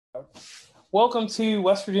Welcome to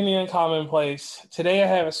West Virginia and Commonplace. Today I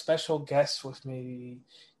have a special guest with me,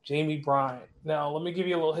 Jamie Bryant. Now, let me give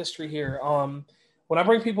you a little history here. When I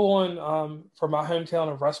bring people on from my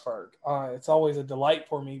hometown of Rustburg, it's always a delight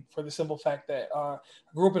for me for the simple fact that I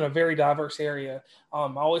grew up in a very diverse area. I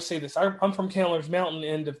always say this. I'm from Candler's Mountain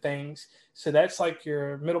end of things. So that's like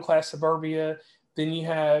your middle-class suburbia. Then you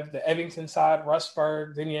have the Evanston side,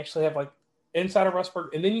 Rustburg. Then you actually have like inside of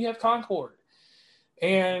Rustburg. And then you have Concord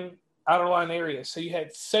and outer line areas. So you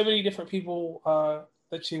had so many different people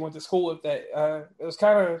that you went to school with that it was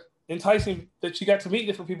kind of enticing that you got to meet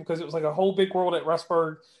different people because it was like a whole big world at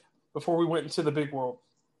Rustburg before we went into the big world.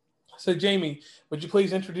 So Jamie, would you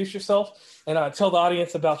please introduce yourself and tell the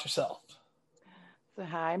audience about yourself? So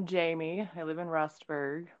hi, I'm Jamie. I live in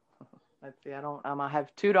Rustburg. Let's see, I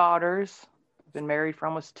have two daughters. I've been married for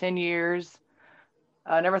almost 10 years.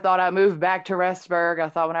 I never thought I'd move back to Rustburg. I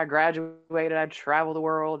thought when I graduated, I'd travel the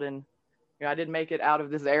world, and I did make it out of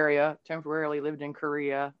this area. Temporarily lived in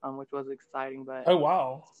Korea, which was exciting. But oh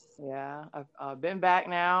wow, yeah, I've been back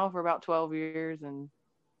now for about 12 years and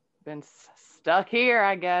been stuck here,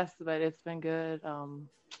 I guess. But it's been good.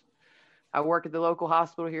 I work at the local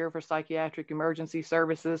hospital here for psychiatric emergency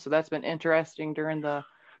services, so that's been interesting during the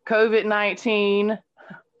COVID-19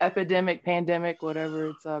 epidemic, pandemic, whatever.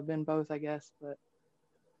 It's been both, I guess. But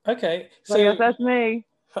okay, so that's me.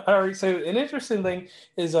 All right. So an interesting thing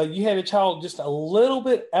is you had a child just a little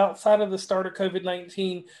bit outside of the start of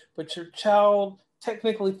COVID-19, but your child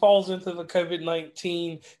technically falls into the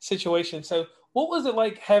COVID-19 situation. So what was it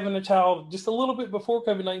like having a child just a little bit before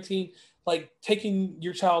COVID-19, like taking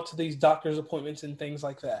your child to these doctor's appointments and things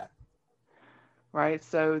like that? Right.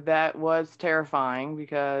 So that was terrifying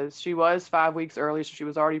because she was 5 weeks early. So she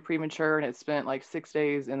was already premature and had spent like 6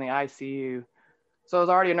 days in the ICU. So I was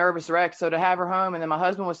already a nervous wreck. So to have her home, and then my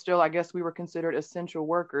husband was still, I guess we were considered essential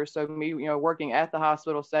workers. So me, working at the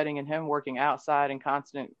hospital setting and him working outside in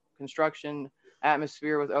constant construction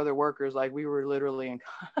atmosphere with other workers, like we were literally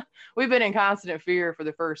we've been in constant fear for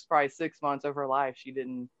the first probably 6 months of her life. She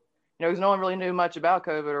didn't, because no one really knew much about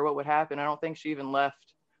COVID or what would happen. I don't think she even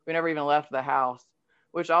left. We never even left the house,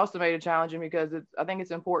 which also made it challenging because I think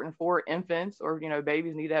it's important for infants or,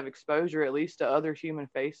 babies need to have exposure at least to other human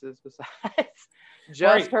faces besides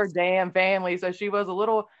just her damn family. So she was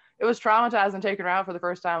it was traumatizing taking her out for the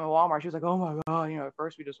first time in Walmart. She was like, oh my God, at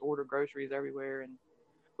first we just ordered groceries everywhere.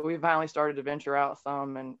 But we finally started to venture out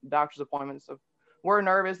some, and doctor's appointments were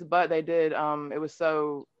nervous, but they did.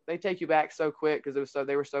 They take you back so quick because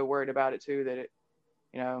they were so worried about it too that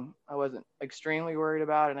I wasn't extremely worried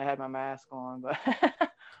about it, and I had my mask on, but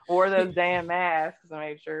wore those damn masks to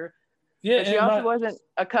make sure. Yeah, and she also wasn't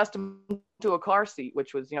accustomed to a car seat,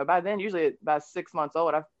 which was, by then, usually by 6 months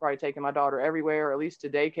old, I've probably taken my daughter everywhere, or at least to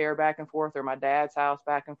daycare back and forth, or my dad's house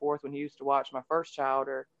back and forth when he used to watch my first child.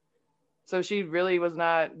 So she really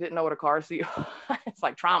didn't know what a car seat was. It's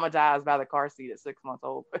like traumatized by the car seat at 6 months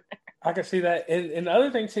old. I can see that. And the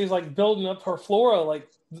other thing too is like building up her flora, like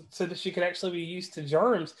so that she could actually be used to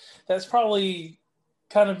germs. That's probably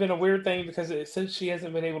kind of been a weird thing because since she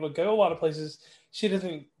hasn't been able to go a lot of places, she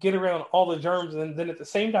doesn't get around all the germs. And then at the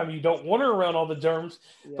same time, you don't want her around all the germs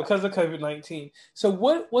because of COVID-19. So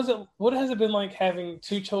what has it been like having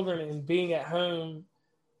two children and being at home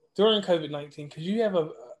during COVID-19? Because you have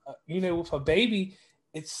with a baby,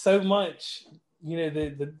 it's so much,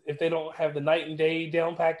 if they don't have the night and day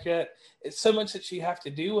down packed yet, it's so much that you have to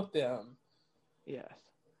do with them. Yes.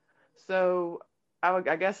 So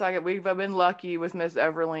I guess we've been lucky with Miss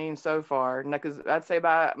Everline so far. Because I'd say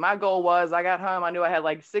my goal was I got home, I knew I had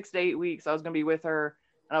like 6 to 8 weeks I was going to be with her,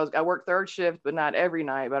 and I worked third shift, but not every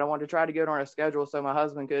night. But I wanted to try to get her on a schedule so my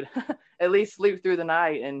husband could at least sleep through the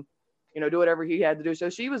night and do whatever he had to do.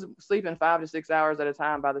 So she was sleeping 5 to 6 hours at a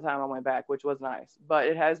time by the time I went back, which was nice. But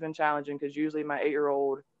it has been challenging because usually my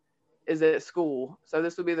 8-year-old is at school. So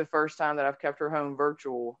this will be the first time that I've kept her home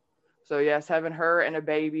virtual. So yes, having her and a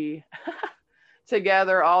baby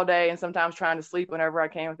together all day, and sometimes trying to sleep whenever I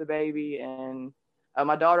can with the baby. And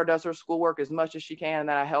my daughter does her schoolwork as much as she can, and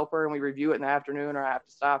then I help her and we review it in the afternoon, or I have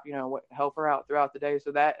to stop, help her out throughout the day.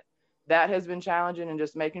 So that has been challenging, and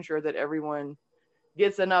just making sure that everyone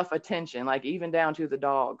gets enough attention, like even down to the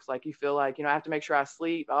dogs. Like you feel like, I have to make sure I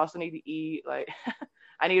sleep. I also need to eat. Like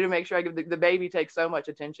I need to make sure I give the baby takes so much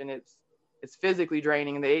attention. It's physically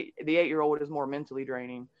draining, and the 8-year-old is more mentally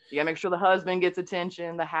draining. You gotta make sure the husband gets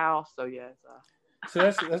attention, the house. So yes. So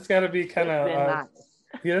that's got to be kind of nice.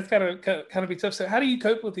 Yeah, that's kind of be tough. So how do you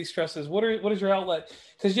cope with these stresses? What is your outlet?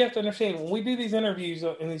 Because you have to understand, when we do these interviews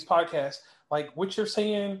in these podcasts, like what you're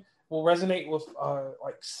saying will resonate with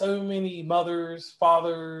like so many mothers,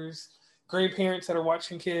 fathers, grandparents that are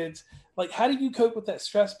watching kids. Like, how do you cope with that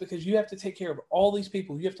stress? Because you have to take care of all these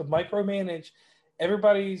people. You have to micromanage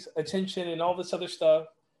everybody's attention and all this other stuff.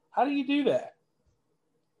 How do you do that?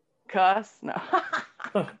 Cuss? No.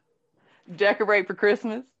 Decorate for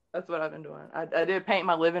Christmas. That's what I've been doing. I did paint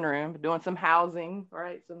my living room, doing some housing,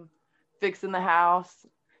 right? Some fixing the house.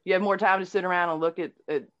 You have more time to sit around and look at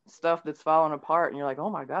stuff that's falling apart, and you're like, oh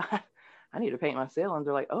my God, I need to paint my ceilings.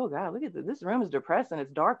 They're like, oh God, look at this. This room is depressing.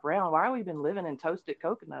 It's dark brown. Why are we been living in toasted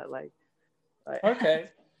coconut? Like okay.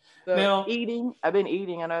 So now eating. I've been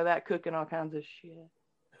eating. I know that, cooking all kinds of shit.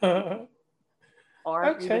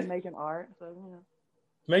 Art. Okay. We've been making art. So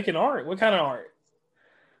Making art. What kind of art?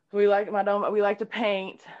 We like to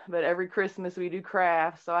paint, but every Christmas we do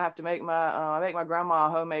crafts. So I have to make I make my grandma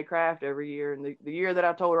a homemade craft every year. And the year that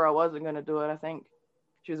I told her I wasn't going to do it, I think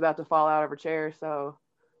she was about to fall out of her chair. So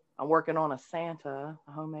I'm working on a Santa,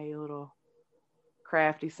 a homemade little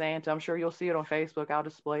crafty Santa. I'm sure you'll see it on Facebook. I'll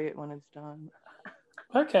display it when it's done.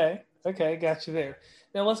 Okay, got you there.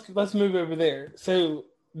 Now let's move over there. So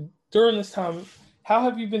during this time, how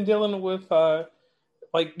have you been dealing with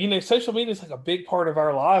social media is like a big part of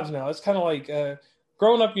our lives now. It's kind of like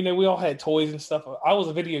growing up, we all had toys and stuff. I was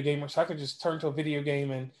a video gamer, so I could just turn to a video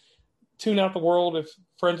game and tune out the world. If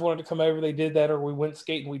friends wanted to come over, they did that, or we went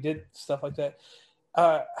skating, we did stuff like that.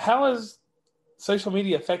 How has social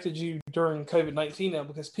media affected you during COVID-19 now?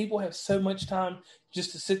 Because people have so much time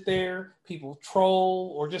just to sit there, people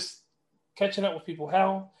troll, or just catching up with people.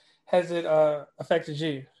 How has it affected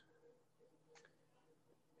you?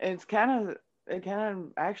 It's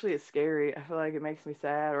actually it's scary. I feel like it makes me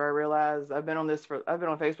sad, or I realize I've been on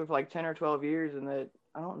Facebook for like 10 or 12 years, and that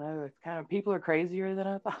I don't know, it's kind of, people are crazier than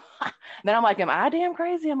I thought. Then I'm like, am I damn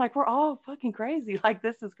crazy? I'm like, we're all fucking crazy. Like,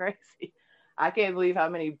 this is crazy. I can't believe how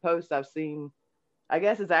many posts I've seen. I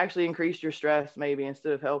guess it's actually increased your stress maybe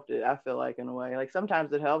instead of helped it. I feel like, in a way, like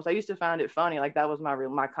sometimes it helps. I used to find it funny. Like that was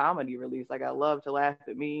my comedy release. Like I love to laugh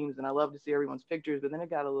at memes and I love to see everyone's pictures, but then it's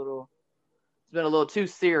been a little too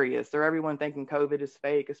serious, or everyone thinking COVID is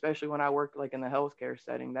fake, especially when I worked like in the healthcare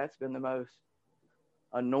setting. That's been the most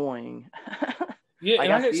annoying. Yeah,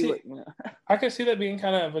 like, and I can see that being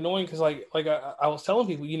kind of annoying because, like I was telling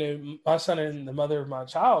people, my son and the mother of my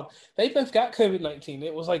child, they both got COVID-19.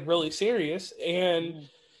 It was like really serious, and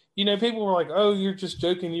people were like, "Oh, you're just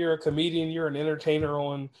joking. You're a comedian. You're an entertainer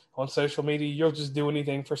on social media. You'll just do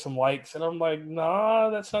anything for some likes." And I'm like,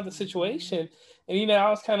 "Nah, that's not the situation." And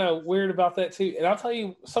I was kind of weird about that too. And I'll tell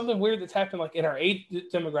you something weird that's happened, like in our age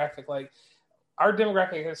demographic. Like our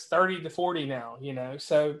demographic is 30 to 40 now.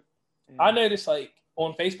 So. I noticed, like,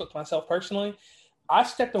 on Facebook myself personally, I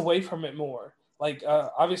stepped away from it more. Like,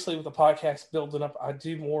 obviously with the podcast building up, I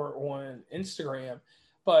do more on Instagram.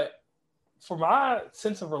 But for my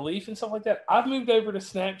sense of relief and stuff like that, I've moved over to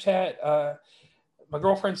Snapchat. My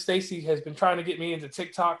girlfriend Stacy has been trying to get me into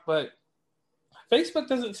TikTok, but Facebook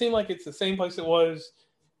doesn't seem like it's the same place it was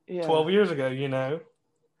 12 years ago, Yeah,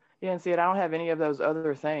 and see, I don't have any of those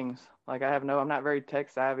other things. Like I'm not very tech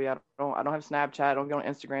savvy. I don't have Snapchat. I don't get on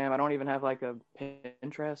Instagram. I don't even have like a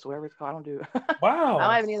Pinterest, whatever it's called. I don't do. Wow. I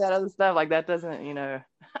don't have any of that other stuff. Like that doesn't,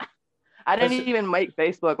 I didn't even make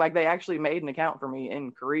Facebook. Like they actually made an account for me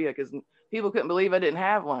in Korea because people couldn't believe I didn't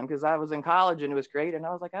have one because I was in college and it was created. And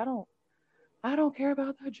I was like, I don't care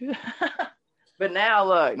about that shit. But now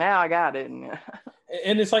look, now I got it. And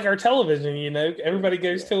it's like our television, everybody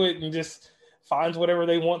goes to it and just finds whatever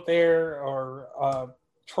they want there, or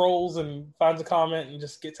trolls and finds a comment and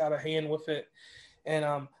just gets out of hand with it, and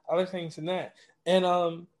other things in that. And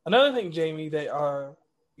another thing, Jamie, that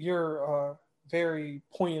you're very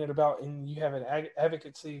poignant about and you have an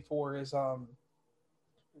advocacy for is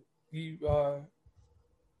you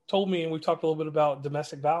told me, and we talked a little bit about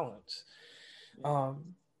domestic violence.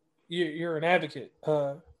 You're an advocate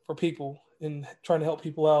for people and trying to help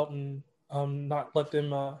people out and not let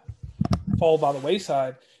them fall by the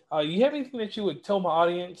wayside. You have anything that you would tell my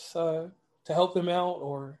audience to help them out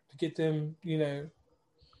or to get them,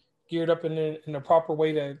 geared up in a proper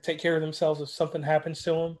way to take care of themselves if something happens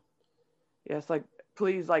to them? Yes, like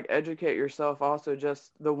please, like educate yourself. Also,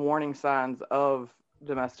 just the warning signs of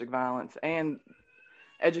domestic violence, and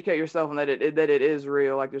educate yourself on that it is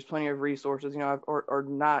real. Like there's plenty of resources, or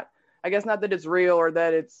not. I guess not that it's real or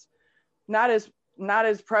that it's not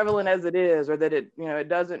as prevalent as it is, or that it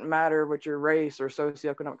doesn't matter what your race or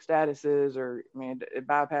socioeconomic status is, or it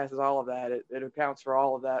bypasses all of that. It accounts for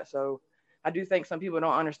all of that. So I do think some people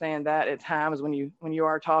don't understand that at times when you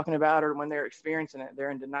are talking about it or when they're experiencing it, they're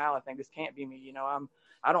in denial. I think this can't be me.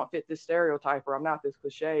 I don't fit this stereotype, or I'm not this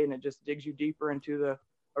cliche, and it just digs you deeper into of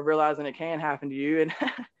realizing it can happen to you, and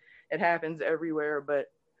it happens everywhere.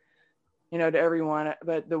 But to everyone,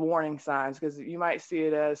 but the warning signs, because you might see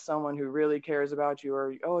it as someone who really cares about you,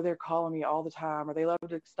 or, oh, they're calling me all the time, or they love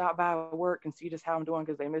to stop by work and see just how I'm doing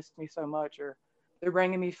because they missed me so much, or they're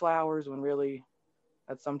bringing me flowers, when really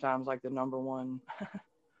that's sometimes like the number one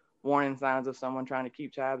warning signs of someone trying to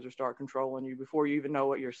keep tabs or start controlling you before you even know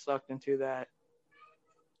what you're sucked into that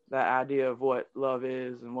idea of what love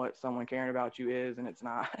is and what someone caring about you is, and it's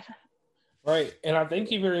not. Right. And I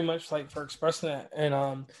thank you very much, like, for expressing that.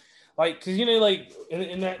 And like, because like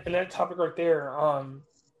in that topic right there,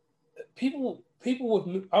 people with,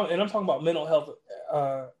 and I'm talking about mental health,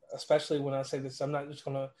 especially when I say this, I'm not just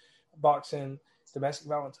gonna box in domestic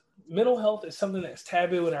violence. Mental health is something that's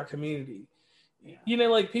taboo in our community.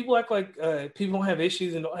 Like, people act like people don't have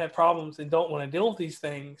issues and don't have problems and don't want to deal with these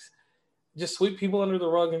things. Just sweep people under the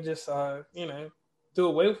rug and just do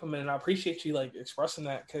away with them. And I appreciate you, like, expressing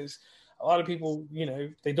that, because a lot of people,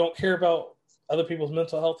 they don't care about other people's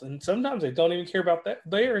mental health, and sometimes they don't even care about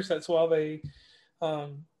theirs. That's why they,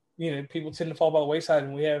 people tend to fall by the wayside,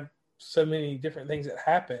 and we have so many different things that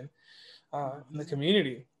happen in the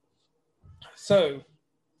community. So,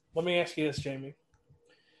 let me ask you this, Jamie.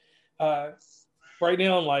 Right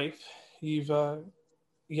now in life, you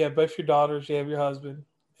have both your daughters, you have your husband,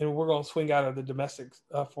 and we're going to swing out of the domestics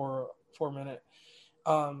for a minute.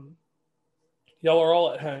 Y'all are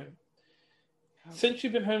all at home. Since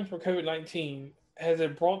you've been home for COVID-19, has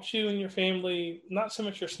it brought you and your family, not so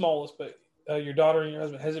much your smallest, but your daughter and your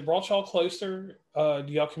husband, has it brought y'all closer? Do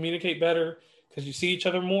y'all communicate better because you see each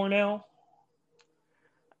other more now?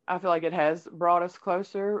 I feel like it has brought us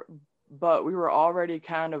closer, but we were already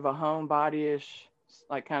kind of a homebody-ish,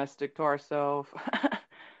 like, kind of stick to ourselves.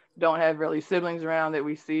 Don't have really siblings around that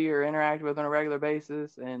we see or interact with on a regular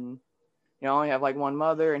basis, and only have like one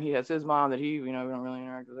mother, and he has his mom that he, we don't really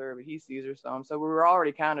interact with her, but he sees her some. So we were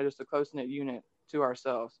already kind of just a close-knit unit to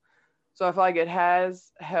ourselves. So I feel like it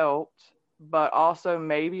has helped, but also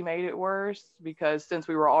maybe made it worse, because since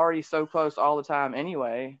we were already so close all the time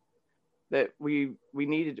anyway, that we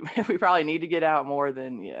probably need to get out more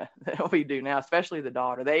than we do now, especially the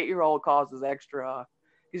daughter. The 8-year-old causes extra,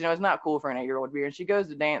 because it's not cool for an 8-year-old to be here, and she goes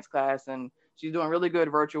to dance class and she's doing really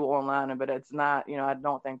good virtual online, but it's not, I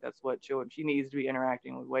don't think that's what she needs to be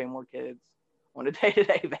interacting with way more kids on a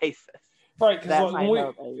day-to-day basis. Right, because that might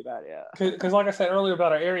help everybody. Because like I said earlier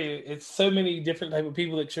about our area, it's so many different type of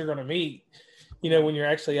people that you're going to meet, when you're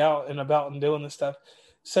actually out and about and doing this stuff.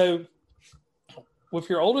 So, with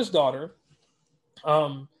your oldest daughter,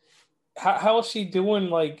 how is she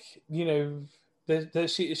doing? Like,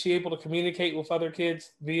 is she able to communicate with other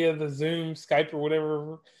kids via the Zoom, Skype,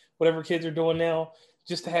 or whatever kids are doing now,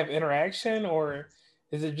 just to have interaction, or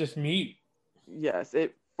is it just mute? Yes,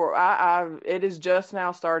 it is just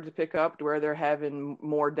now started to pick up to where they're having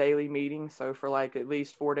more daily meetings. So for like at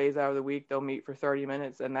least 4 days out of the week, they'll meet for 30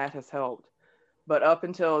 minutes, and that has helped. But up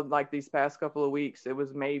until like these past couple of weeks, it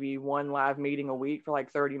was maybe one live meeting a week for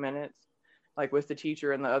like 30 minutes, like with the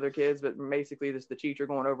teacher and the other kids, but basically just the teacher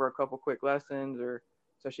going over a couple quick lessons, or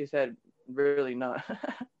so she said, really not.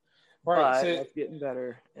 Right, but so it's getting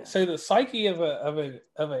better. Yeah. So the psyche of an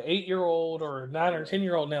 8-year-old or 9 or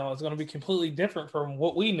 10-year-old now is going to be completely different from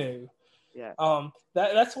what we knew. Yeah.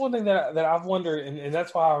 That's one thing that I've wondered, and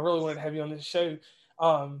that's why I really wanted to have you on this show,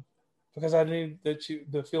 because I knew that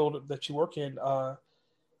the field that you work in.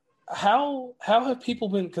 How have people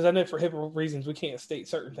been? Because I know for HIPAA reasons we can't state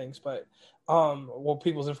certain things, but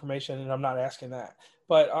people's information, and I'm not asking that.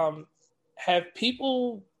 But have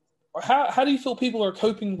people? How do you feel people are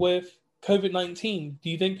coping with COVID-19? Do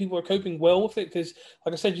you think people are coping well with it? Because,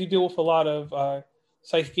 like I said, you deal with a lot of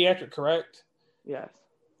psychiatric, correct? Yes.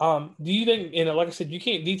 Do you think, like I said, you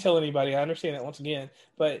can't detail anybody. I understand that once again,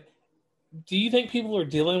 but do you think people are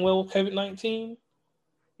dealing well with COVID-19?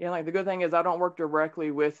 Yeah, like the good thing is I don't work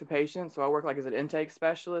directly with the patient, so I work like as an intake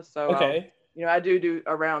specialist. So, okay. I do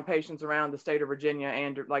around patients around the state of Virginia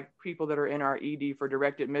and like people that are in our ED for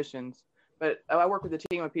direct admissions. But I work with a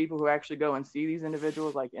team of people who actually go and see these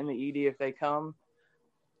individuals, like in the ED if they come.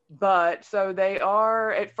 But so they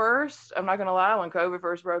are, at first, I'm not going to lie, when COVID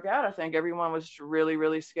first broke out, I think everyone was really,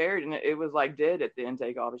 really scared. And it was like dead at the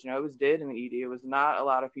intake office. It was dead in the ED. It was not a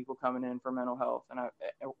lot of people coming in for mental health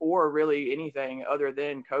or really anything other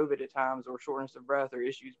than COVID at times, or shortness of breath or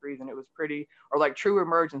issues breathing. It was pretty, or like true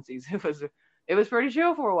emergencies. It was pretty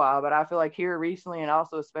chill for a while. But I feel like here recently, and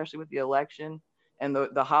also especially with the election and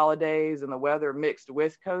the holidays and the weather mixed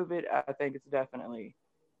with COVID, I think it's definitely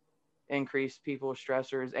increased people's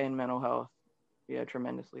stressors and mental health,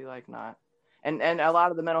 tremendously. And a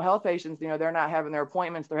lot of the mental health patients, they're not having their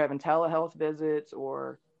appointments, they're having telehealth visits,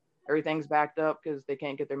 or everything's backed up because they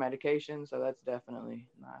can't get their medication. So that's definitely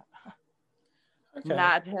not. Okay.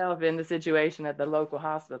 not helping the situation at the local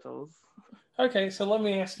hospitals. Okay. So let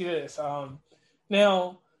me ask you this.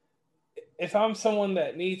 Now, if I'm someone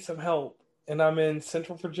that needs some help and I'm in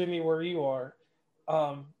Central Virginia where you are,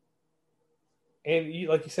 um, and you,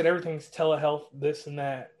 like you said, everything's telehealth, this and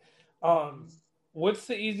that. Um, Mhm. what's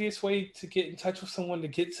the easiest way to get in touch with someone to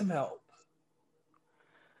get some help?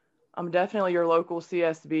 I'm definitely your local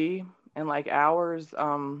CSB, and like ours,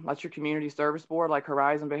 that's your community service board. Like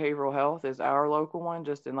Horizon Behavioral Health is our local one.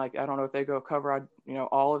 Just in like I don't know if they go cover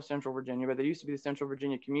all of Central Virginia, but they used to be the Central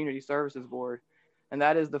Virginia Community Services Board, and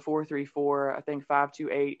that is the 434 I think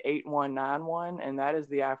 528-8191, and that is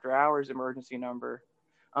the after hours emergency number.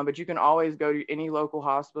 But you can always go to any local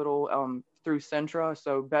hospital through Centra,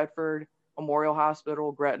 so Bedford Memorial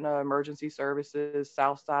Hospital, Gretna Emergency Services,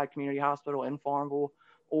 Southside Community Hospital in Farmville,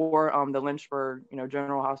 or the Lynchburg,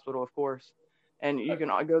 General Hospital, of course. And you can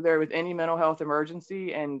go there with any mental health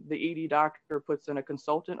emergency, and the ED doctor puts in a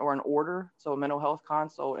consultant or an order, so a mental health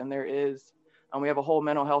consult, and we have a whole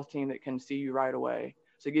mental health team that can see you right away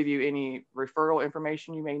to give you any referral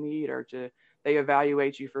information you may need, or they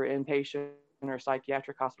evaluate you for inpatient or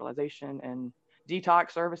psychiatric hospitalization and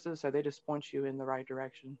detox services. So they just point you in the right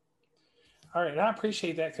direction. All right, and I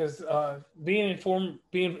appreciate that because being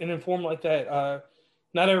informed like that,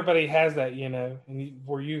 not everybody has that, and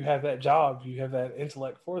where you have that job, you have that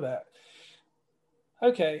intellect for that.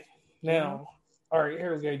 Okay, Yeah. now, all right,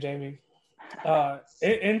 here we go, Jamie.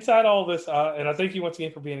 Inside all this, and I thank you once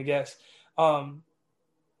again for being a guest. Um,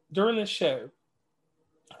 during this show,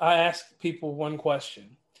 I ask people one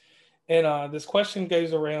question, and this question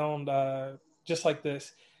goes around just like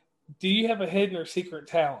this: do you have a hidden or secret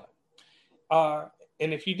talent? Uh,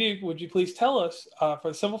 and if you do, would you please tell us? For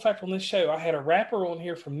the simple fact, on this show, I had a rapper on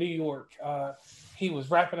here from New York. He was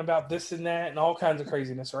rapping about this and that and all kinds of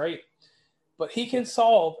craziness, right? But he can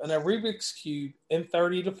solve a Rubik's cube in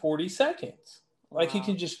 30 to 40 seconds. Like he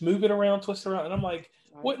can Wow. just move it around, twist it around, and I'm like,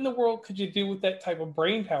 Right. what in the world could you do with that type of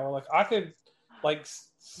brain power? Like I could, like,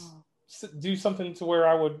 Oh. do something to where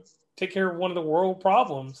I would take care of one of the world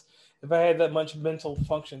problems if I had that much mental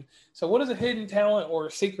function. So, what is a hidden talent or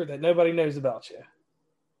a secret that nobody knows about you?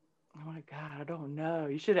 Oh my God, I don't know.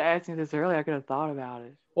 You should have asked me this earlier. I could have thought about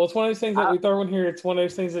it. Well, it's one of those things that I, we throw in here. It's one of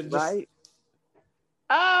those things that just right?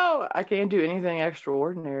 Oh, I can't do anything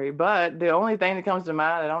extraordinary. But the only thing that comes to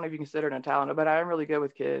mind, I don't know if you consider it a talent, but I'm really good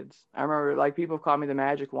with kids. I remember like people call me the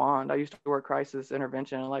magic wand. I used to work crisis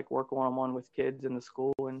intervention and like work one on one with kids in the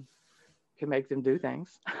school and can make them do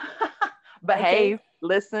things. okay. Behave,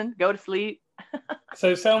 listen, go to sleep. So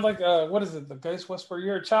it sounds like what is it? The ghost whisperer.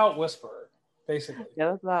 You're a child whisperer, basically.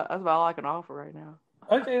 Yeah, that's about all I can offer right now.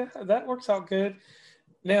 Okay, that works out good.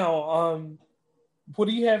 Now, what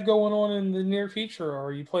do you have going on in the near future?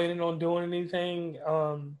 Are you planning on doing anything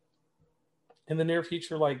in the near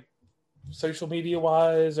future, like social media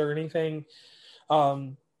wise, or anything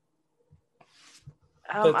um,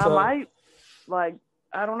 that's I might like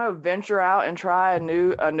I don't know, venture out and try a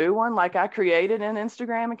new one. Like I created an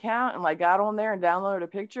Instagram account and like got on there and downloaded a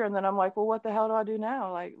picture, and then I'm like, well, what the hell do I do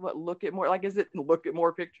now? Like, what? Look at more? Like, is it look at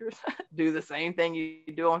more pictures? Do the same thing you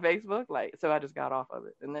do on Facebook? Like, so I just got off of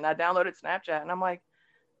it, and then I downloaded Snapchat, and I'm like,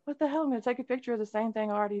 what the hell? I'm gonna take a picture of the same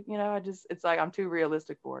thing already. It's like I'm too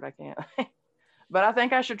realistic for it. I can't. But I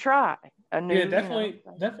think I should try a yeah, new.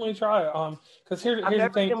 definitely try it. Because I've here's the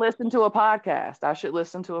never thing. even listened to a podcast. I should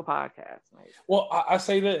listen to a podcast. Maybe. Well, I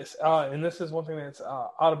say this, and this is one thing that's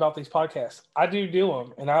odd about these podcasts. I do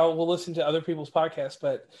them, and I will listen to other people's podcasts,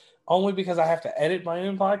 but only because I have to edit my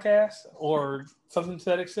own podcast or something to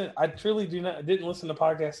that extent. I truly didn't listen to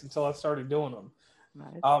podcasts until I started doing them.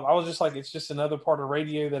 Nice. I was just like, it's just another part of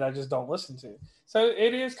radio that I just don't listen to. So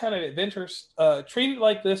it is kind of adventurous. Treat it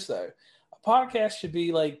like this though. A podcast should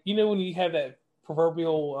be like, when you have that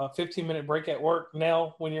proverbial 15-minute break at work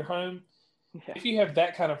now when you're home, Yeah. if you have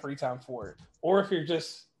that kind of free time for it, or if you're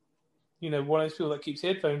just, one of those people that keeps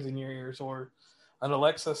headphones in your ears or an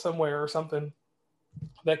Alexa somewhere or something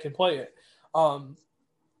that can play it.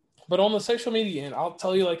 But on the social media end, I'll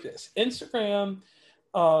tell you like this: Instagram,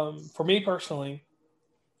 for me personally,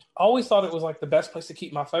 I always thought it was like the best place to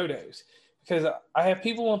keep my photos because I have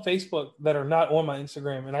people on Facebook that are not on my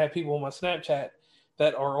Instagram, and I have people on my Snapchat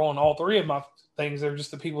that are on all three of my things. They're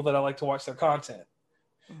just the people that I like to watch their content.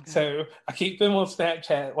 Okay. So I keep them on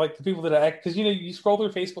Snapchat, like the people that I act, because you scroll through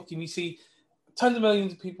Facebook and you see tons of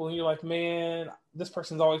millions of people, and you're like, man, this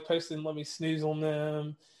person's always posting. Let me snooze on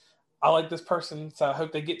them. I like this person, so I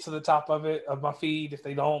hope they get to the top of my feed. If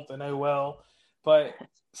they don't, then oh well. But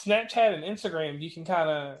Snapchat and Instagram,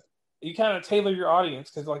 you kind of tailor your audience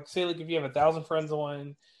because, like, say, like if you have 1,000 friends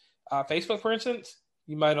on Facebook, for instance,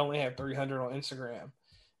 you might only have 300 on Instagram.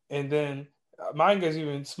 And then mine goes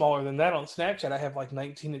even smaller than that on Snapchat. I have like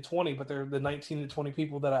 19 to 20, but they're the 19 to 20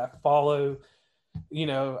 people that I follow.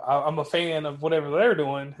 I'm a fan of whatever they're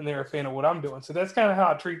doing, and they're a fan of what I'm doing. So that's kind of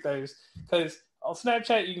how I treat those. Because on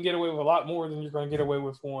Snapchat, you can get away with a lot more than you're going to get away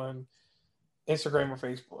with on Instagram or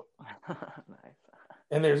Facebook. Nice.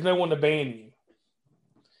 And there's no one to ban you.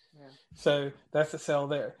 Yeah. So that's the sell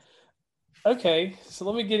there. Okay, so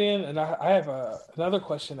let me get in, and I have another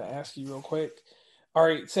question to ask you real quick. All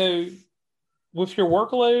right, so with your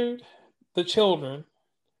workload, the children,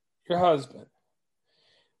 your husband,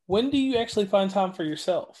 when do you actually find time for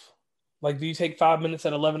yourself? Like, do you take 5 minutes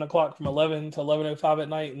at 11 o'clock from 11 to 11:05 at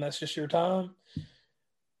night, and that's just your time?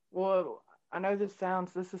 Well, I know this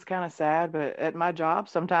is kind of sad, but at my job,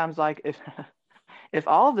 sometimes like if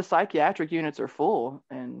all of the psychiatric units are full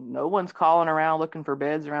and no one's calling around looking for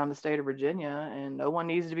beds around the state of Virginia and no one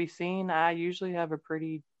needs to be seen, I usually have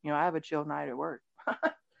I have a chill night at work.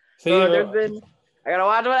 So I gotta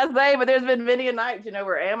watch what I say, but there's been many a nights,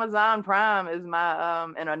 where Amazon Prime is my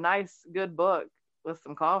and a nice good book with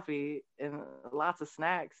some coffee and lots of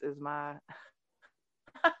snacks is my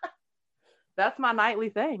that's my nightly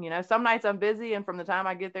thing. Some nights I'm busy and from the time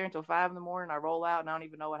I get there until 5 a.m, I roll out and I don't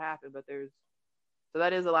even know what happened. But so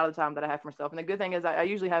that is a lot of the time that I have for myself. And the good thing is I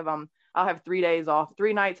usually have I'll have 3 days off,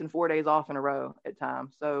 3 nights and 4 days off in a row at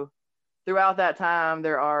times. So throughout that time,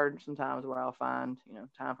 there are some times where I'll find,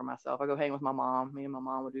 time for myself. I go hang with my mom. Me and my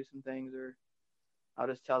mom will do some things, or I'll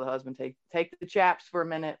just tell the husband, take the chaps for a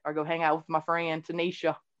minute, or go hang out with my friend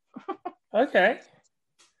Tanisha. Okay.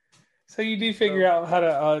 So you do figure out how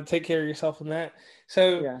to take care of yourself in that.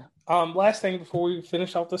 So, yeah. Last thing before we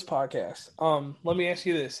finish off this podcast, let me ask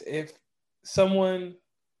you this: if someone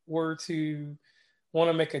were to want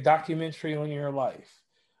to make a documentary on your life,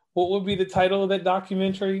 what would be the title of that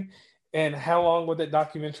documentary, and how long would that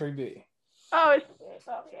documentary be? Oh, it's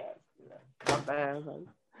not bad.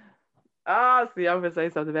 Oh, see, I'm gonna say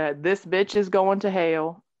something bad. This bitch is going to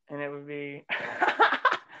hell, and it would be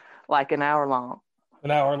like an hour long. An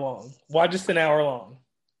hour long. Why just an hour long?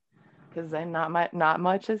 Because then not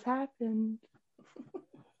much has happened.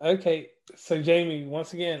 Okay, so Jamie,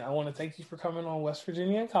 once again, I want to thank you for coming on West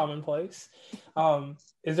Virginia Commonplace.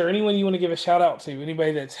 Is there anyone you want to give a shout out to?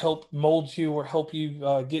 Anybody that's helped mold you or help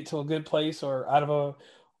you get to a good place, or out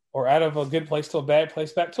of a good place to a bad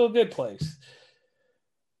place, back to a good place?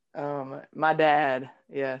 My dad,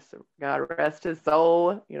 yes, God rest his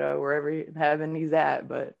soul, wherever in heaven he's at,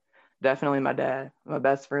 but definitely my dad, my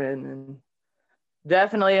best friend, and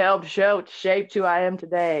definitely helped shape who I am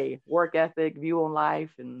today. Work ethic, view on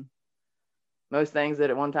life, and most things that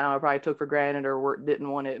at one time I probably took for granted or didn't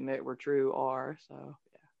want to admit were true are. So,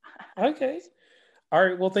 yeah. Okay. All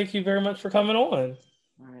right. Well, thank you very much for coming on.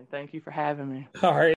 All right. Thank you for having me. All right.